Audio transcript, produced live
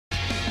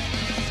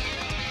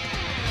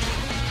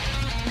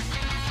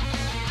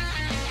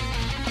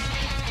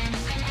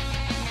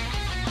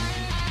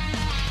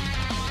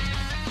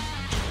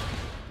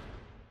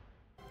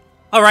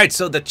Alright,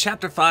 so the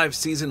Chapter 5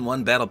 Season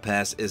 1 Battle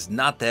Pass is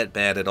not that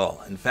bad at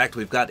all. In fact,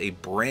 we've got a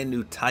brand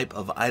new type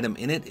of item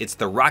in it. It's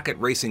the rocket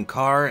racing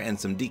car and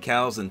some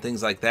decals and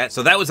things like that.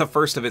 So that was a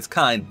first of its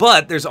kind,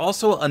 but there's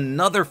also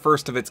another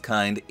first of its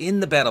kind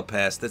in the Battle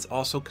Pass that's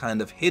also kind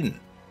of hidden.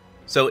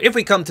 So if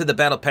we come to the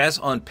Battle Pass,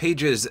 on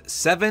pages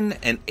 7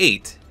 and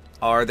 8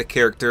 are the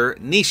character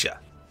Nisha.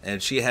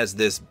 And she has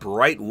this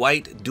bright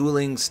white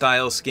dueling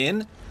style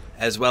skin,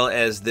 as well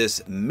as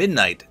this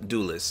midnight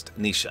duelist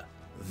Nisha.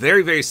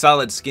 Very, very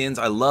solid skins.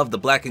 I love the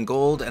black and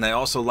gold, and I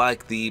also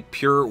like the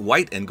pure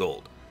white and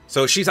gold.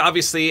 So she's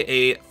obviously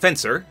a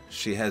fencer.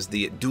 She has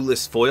the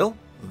duelist foil,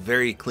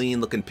 very clean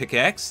looking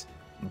pickaxe.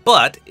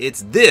 But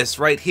it's this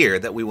right here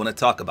that we want to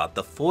talk about,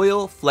 the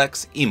foil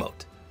flex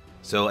emote.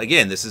 So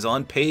again, this is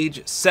on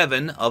page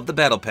 7 of the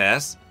Battle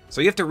Pass. So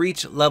you have to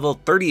reach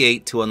level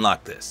 38 to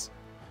unlock this.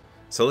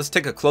 So let's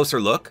take a closer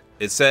look.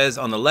 It says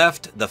on the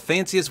left, the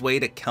fanciest way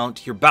to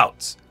count your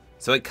bouts.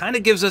 So it kind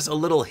of gives us a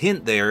little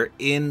hint there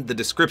in the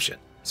description.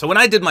 So when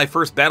I did my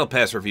first Battle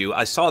Pass review,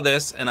 I saw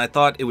this and I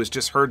thought it was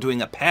just her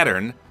doing a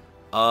pattern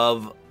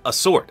of a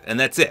sword, and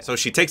that's it. So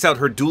she takes out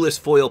her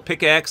duelist foil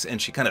pickaxe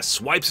and she kind of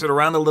swipes it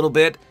around a little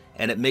bit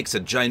and it makes a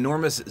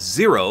ginormous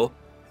 0,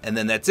 and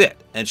then that's it.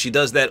 And she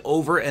does that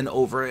over and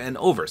over and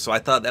over. So I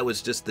thought that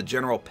was just the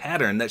general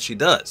pattern that she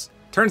does.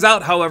 Turns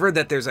out, however,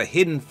 that there's a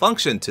hidden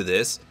function to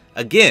this,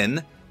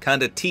 again,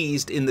 kind of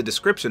teased in the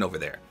description over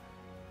there.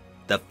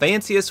 The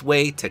fanciest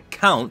way to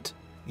count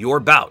your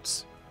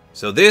bouts.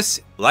 So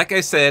this, like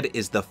I said,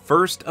 is the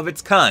first of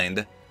its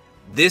kind.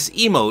 This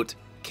emote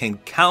can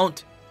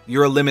count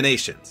your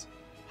eliminations.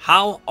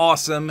 How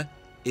awesome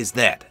is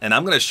that? And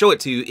I'm going to show it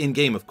to you in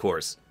game, of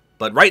course.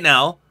 But right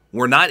now,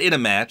 we're not in a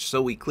match,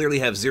 so we clearly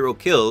have 0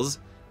 kills.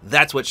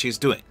 That's what she's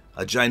doing,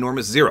 a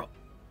ginormous 0.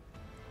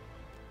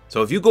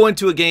 So if you go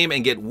into a game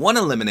and get 1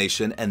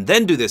 elimination and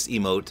then do this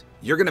emote,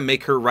 you're going to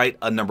make her write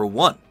a number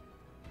 1.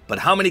 But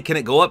how many can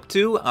it go up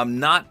to? I'm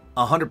not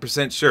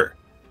 100% sure.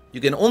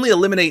 You can only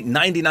eliminate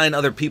 99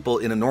 other people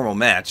in a normal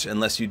match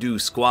unless you do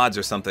squads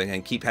or something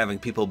and keep having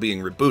people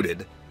being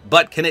rebooted.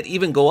 But can it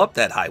even go up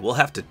that high? We'll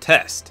have to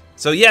test.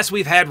 So yes,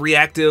 we've had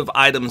reactive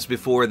items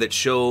before that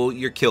show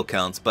your kill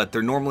counts, but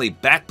they're normally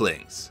back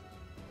blings.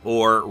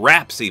 Or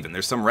wraps even.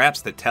 There's some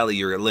wraps that tally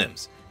your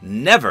limbs.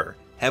 Never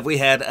have we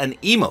had an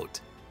emote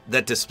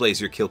that displays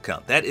your kill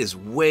count. That is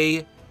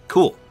way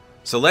cool.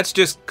 So let's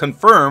just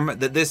confirm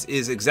that this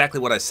is exactly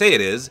what I say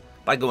it is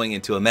by going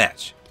into a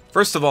match.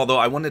 First of all, though,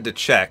 I wanted to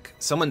check.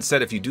 Someone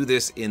said if you do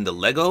this in the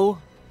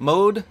Lego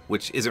mode,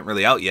 which isn't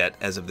really out yet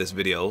as of this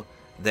video,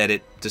 that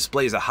it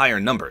displays a higher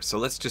number. So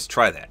let's just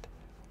try that.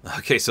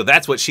 Okay, so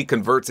that's what she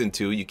converts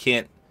into. You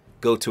can't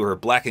go to her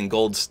black and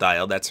gold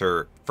style. That's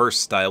her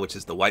first style, which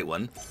is the white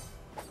one.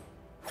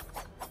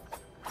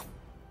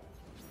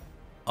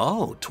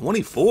 Oh,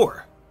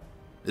 24.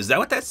 Is that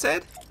what that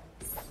said?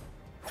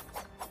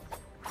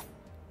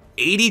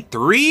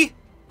 83?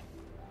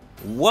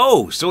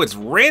 Whoa, so it's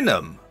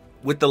random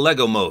with the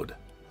Lego mode.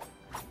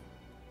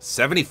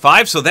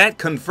 75, so that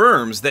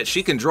confirms that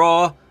she can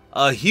draw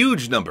a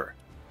huge number.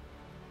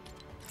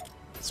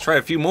 Let's try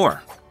a few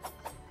more.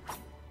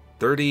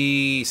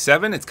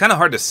 37, it's kind of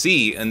hard to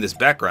see in this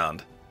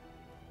background.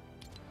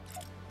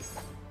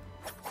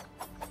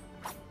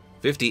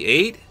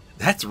 58,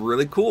 that's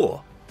really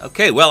cool.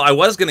 Okay, well, I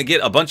was going to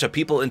get a bunch of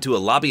people into a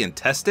lobby and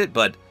test it,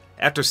 but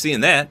after seeing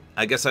that,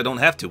 I guess I don't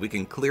have to. We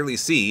can clearly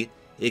see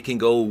it can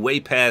go way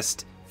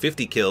past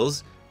 50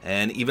 kills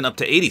and even up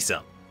to 80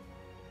 some.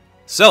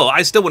 So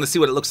I still want to see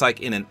what it looks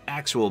like in an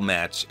actual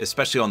match,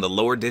 especially on the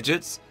lower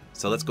digits.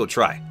 So let's go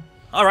try.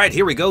 All right,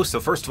 here we go. So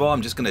first of all,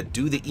 I'm just going to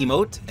do the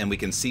emote and we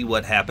can see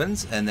what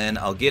happens. And then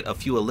I'll get a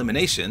few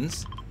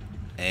eliminations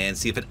and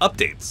see if it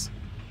updates.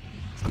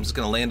 So I'm just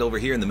going to land over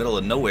here in the middle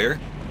of nowhere,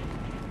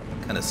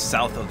 kind of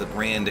south of the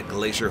Grand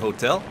Glacier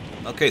Hotel.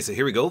 Okay, so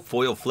here we go.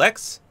 Foil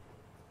flex.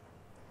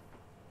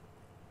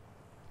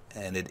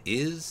 And it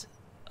is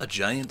a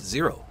giant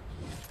 0.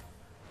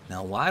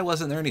 Now, why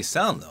wasn't there any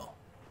sound, though?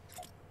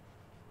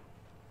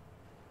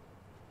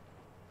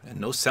 And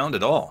no sound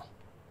at all.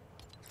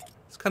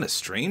 It's kind of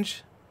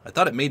strange. I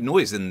thought it made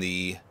noise in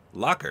the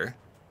locker.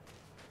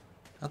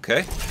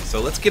 Okay, so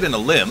let's get in a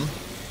limb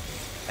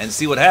and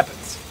see what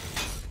happens.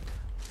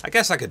 I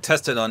guess I could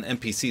test it on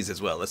NPCs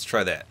as well. Let's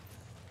try that.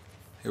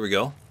 Here we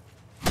go.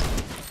 I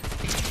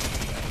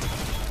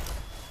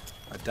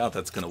doubt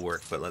that's going to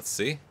work, but let's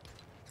see.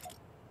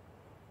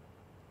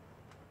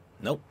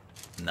 Nope,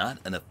 not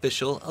an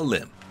official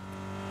limb.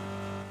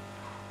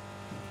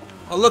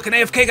 Oh, look, an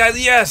AFK guy,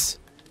 yes!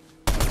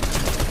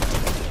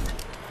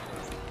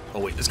 Oh,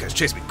 wait, this guy's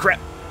chasing me, crap!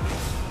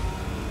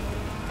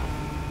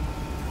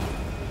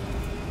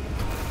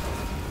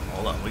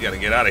 Hold on, we gotta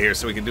get out of here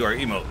so we can do our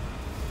emote.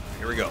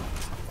 Here we go.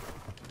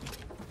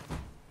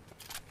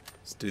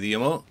 Let's do the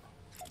emote.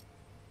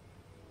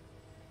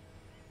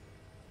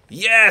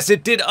 Yes,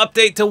 it did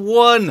update to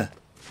 1!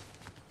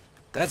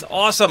 That's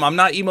awesome. I'm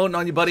not emoting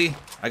on you, buddy.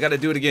 I gotta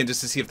do it again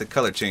just to see if the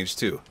color changed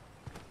too.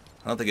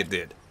 I don't think it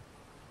did.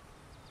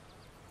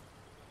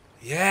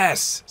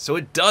 Yes! So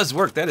it does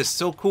work. That is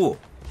so cool.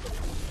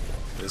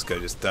 This guy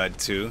just died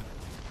too.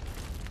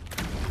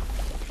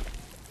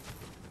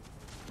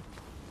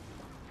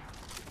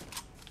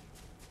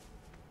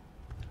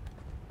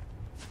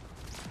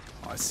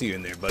 Oh, I see you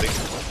in there, buddy.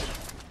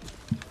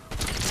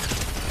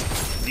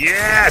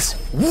 Yes!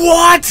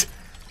 What?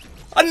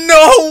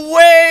 No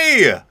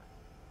way!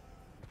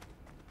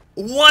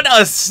 What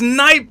a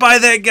snipe by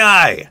that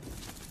guy!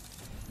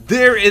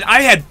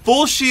 I had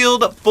full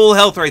shield, full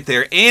health right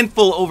there, and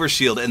full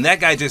overshield, and that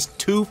guy just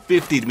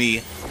 250'd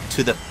me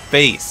to the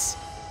face.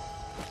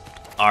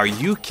 Are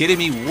you kidding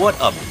me? What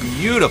a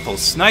beautiful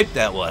snipe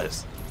that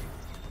was.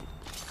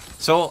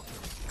 So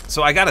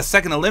I got a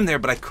second limb there,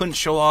 but I couldn't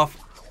show off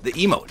the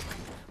emote.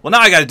 Well, now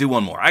I got to do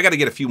one more. I got to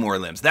get a few more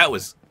limbs. That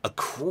was a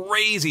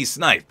crazy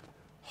snipe.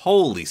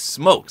 Holy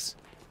smokes.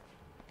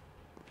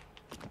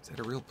 Is that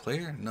a real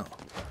player? No.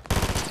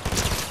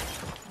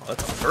 Oh,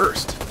 that's a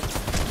first.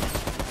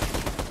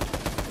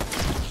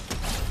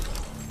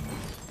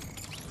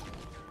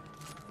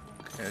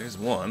 Okay, there's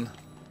one.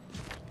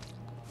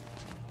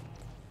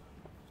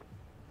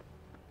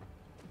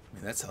 I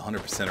mean, that's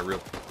 100% a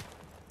real...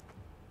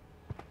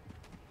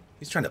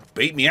 He's trying to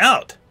bait me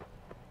out.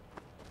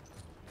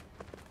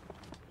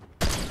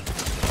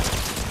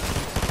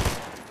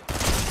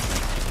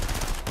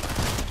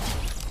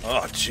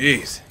 Oh,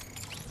 jeez.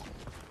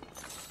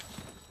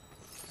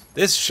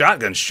 This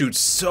shotgun shoots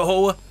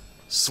so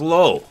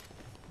slow.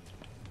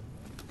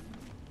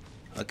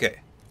 Okay,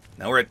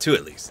 now we're at 2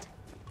 at least.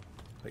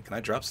 Wait, can I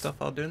drop stuff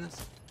while doing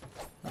this?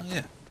 Oh,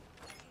 yeah.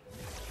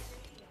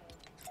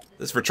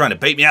 This is for trying to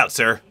bait me out,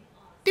 sir.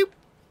 Doop.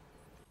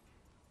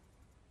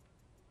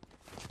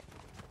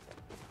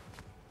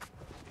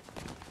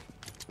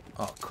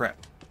 Oh, crap.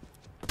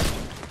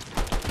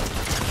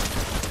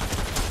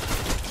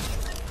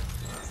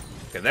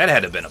 Okay, that had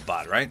to have been a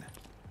bot, right?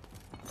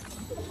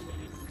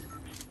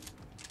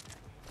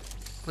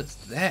 What's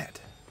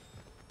that?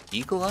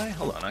 Eagle eye?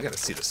 Hold on, I gotta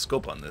see the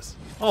scope on this.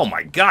 Oh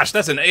my gosh,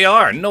 that's an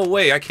AR! No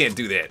way, I can't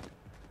do that.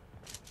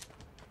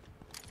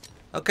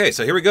 Okay,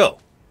 so here we go.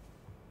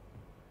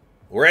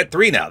 We're at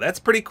 3 now. That's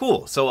pretty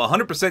cool. So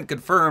 100%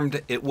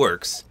 confirmed it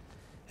works,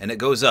 and it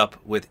goes up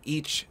with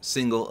each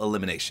single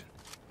elimination.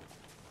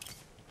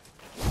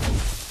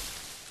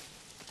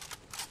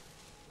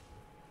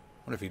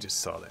 What if you just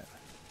saw that?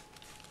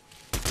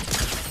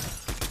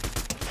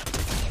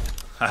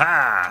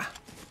 Haha!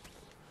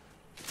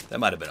 That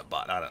might have been a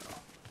bot, I don't know.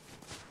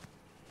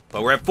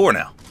 But we're at 4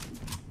 now.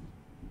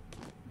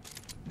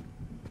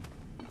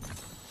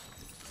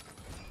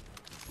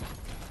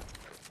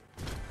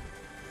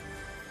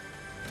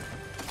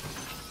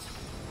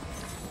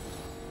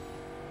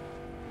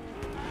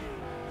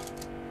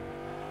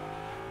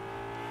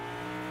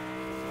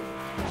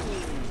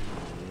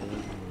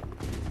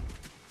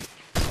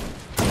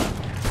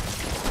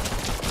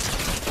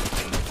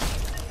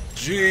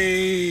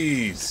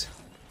 Jeez.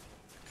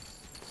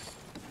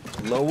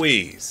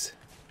 Louise.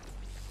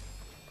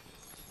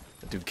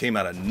 That dude came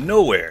out of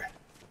nowhere.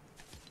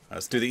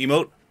 Let's do the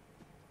emote.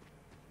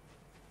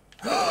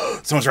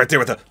 Someone's right there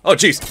with a... Oh,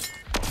 jeez.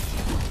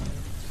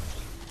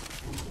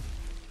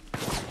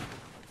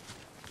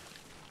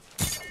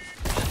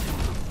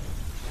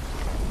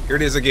 Here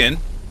it is again.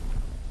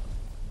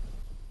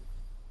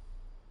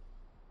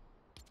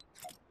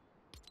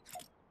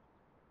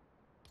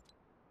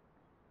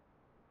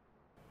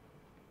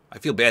 I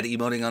feel bad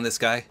emoting on this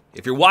guy.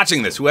 If you're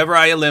watching this, whoever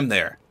I elim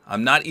there,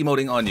 I'm not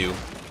emoting on you.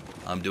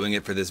 I'm doing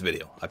it for this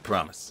video, I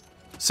promise.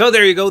 So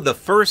there you go, the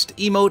first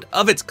emote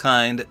of its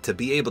kind to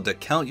be able to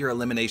count your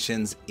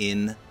eliminations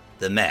in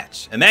the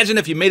match. Imagine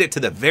if you made it to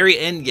the very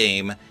end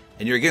game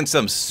and you're against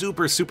some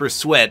super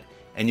sweat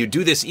and you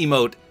do this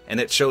emote and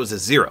it shows a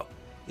 0.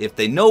 If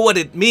they know what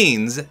it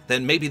means,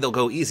 then maybe they'll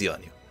go easy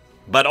on you.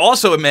 But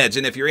also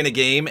imagine if you're in a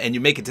game and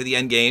you make it to the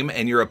end game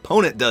and your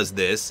opponent does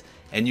this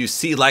and you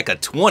see like a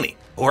 20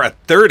 or a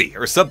 30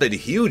 or something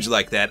huge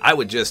like that, I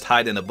would just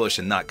hide in a bush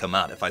and not come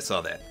out if I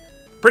saw that.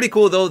 Pretty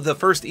cool though, the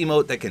first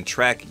emote that can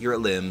track your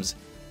limbs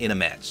in a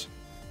match.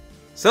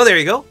 So there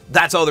you go,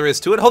 that's all there is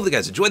to it. Hopefully you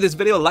guys enjoyed this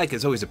video. A like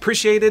is always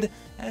appreciated,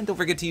 and don't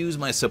forget to use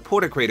my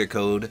Support-A-Creator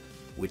code,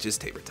 which is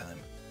tabortime.